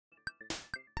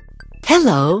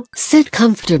Hello, sit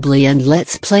comfortably and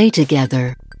let's play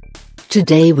together.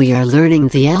 Today we are learning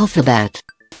the alphabet.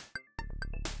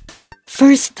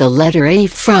 First, the letter A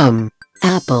from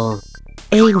apple,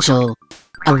 angel,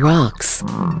 aurochs.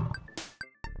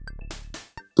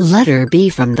 Letter B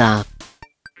from the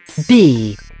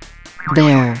B,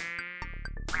 bear,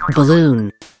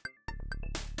 balloon.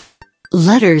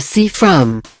 Letter C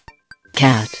from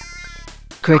cat,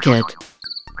 cricket,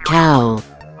 cow.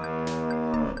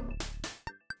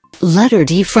 Letter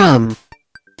D from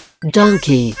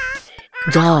donkey,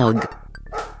 dog,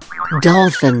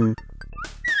 dolphin.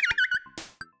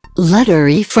 Letter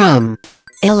E from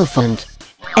elephant,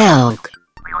 elk,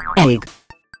 egg.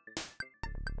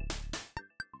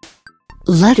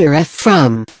 Letter F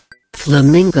from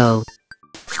flamingo,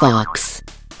 fox,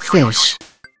 fish.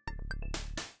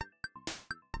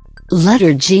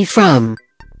 Letter G from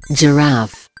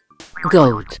giraffe,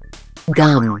 goat,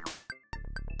 gum.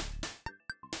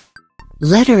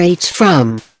 Letter H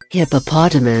from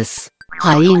hippopotamus,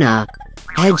 hyena,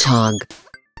 hedgehog.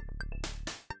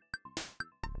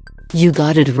 You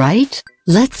got it right?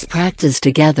 Let's practice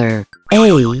together. A,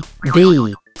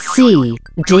 B, C,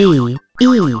 D,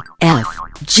 E, F,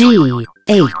 G,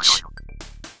 H.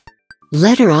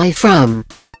 Letter I from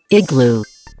igloo,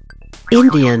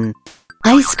 Indian,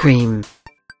 ice cream.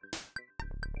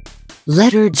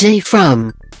 Letter J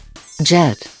from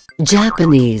jet,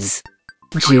 Japanese,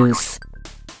 juice.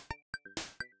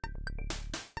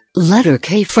 Letter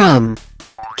K from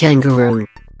kangaroo,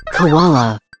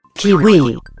 koala,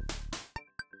 kiwi.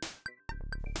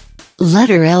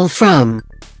 Letter L from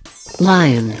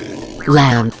lion,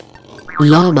 lamb,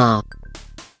 llama.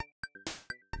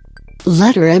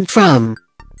 Letter M from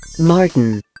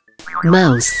martin,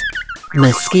 mouse,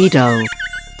 mosquito.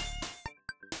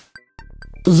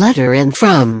 Letter N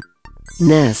from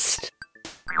nest,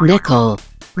 nickel,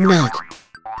 nut.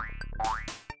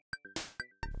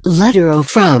 Letter O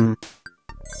from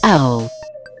owl,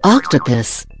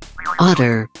 octopus,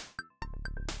 otter.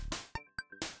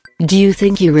 Do you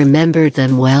think you remembered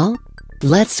them well?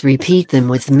 Let's repeat them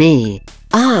with me.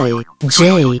 I,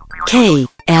 J, K,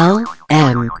 L,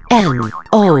 M, N,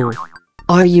 O.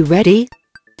 Are you ready?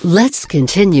 Let's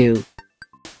continue.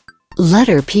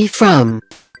 Letter P from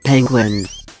penguin,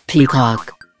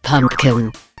 peacock,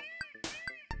 pumpkin.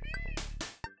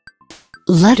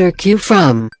 Letter Q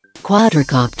from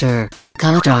quadricopter,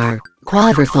 qatar,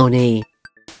 quadrophony.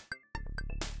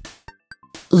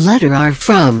 Letter R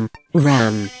from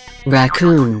ram,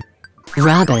 raccoon,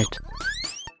 rabbit.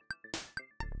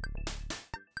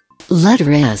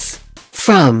 Letter S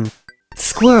from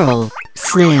squirrel,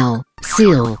 snail,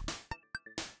 seal.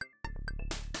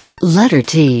 Letter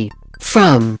T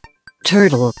from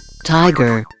turtle,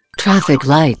 tiger, traffic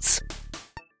lights.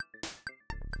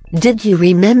 Did you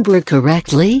remember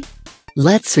correctly?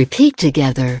 Let's repeat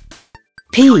together.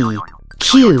 P,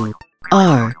 Q,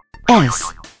 R,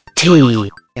 S, T.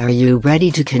 Are you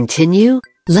ready to continue?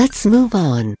 Let's move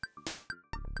on.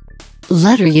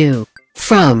 Letter U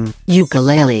from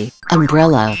ukulele,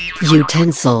 umbrella,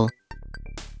 utensil.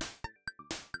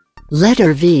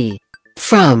 Letter V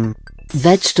from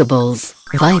vegetables,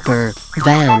 viper,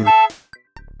 van.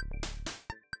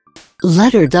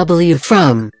 Letter W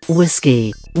from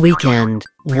whiskey, weekend,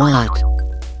 watt.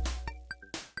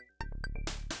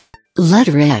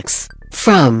 Letter X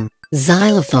from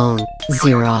xylophone,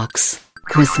 Xerox,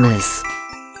 Christmas.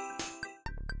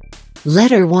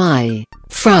 Letter Y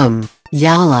from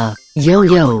yalla,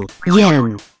 yo-yo,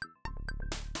 yen.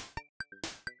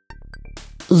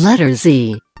 Letter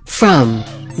Z from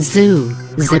zoo,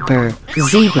 zipper,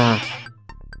 zebra.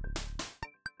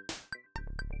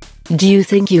 Do you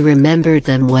think you remembered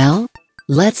them well?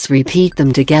 Let's repeat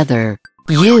them together.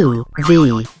 U,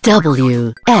 V,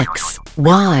 W, X,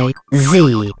 Y,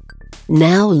 Z.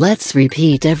 Now let's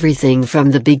repeat everything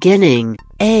from the beginning.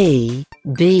 A,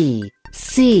 B,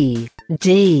 C,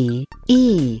 D,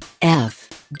 E, F,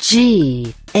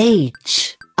 G,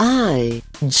 H, I,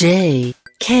 J,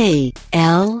 K,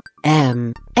 L,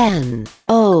 M, N,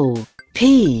 O,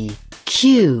 P,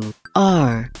 Q,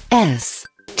 R, S,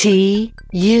 T,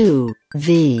 U,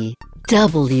 V,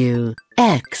 W,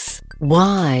 X,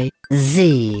 Y,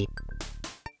 Z.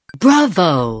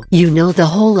 Bravo! You know the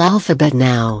whole alphabet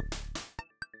now.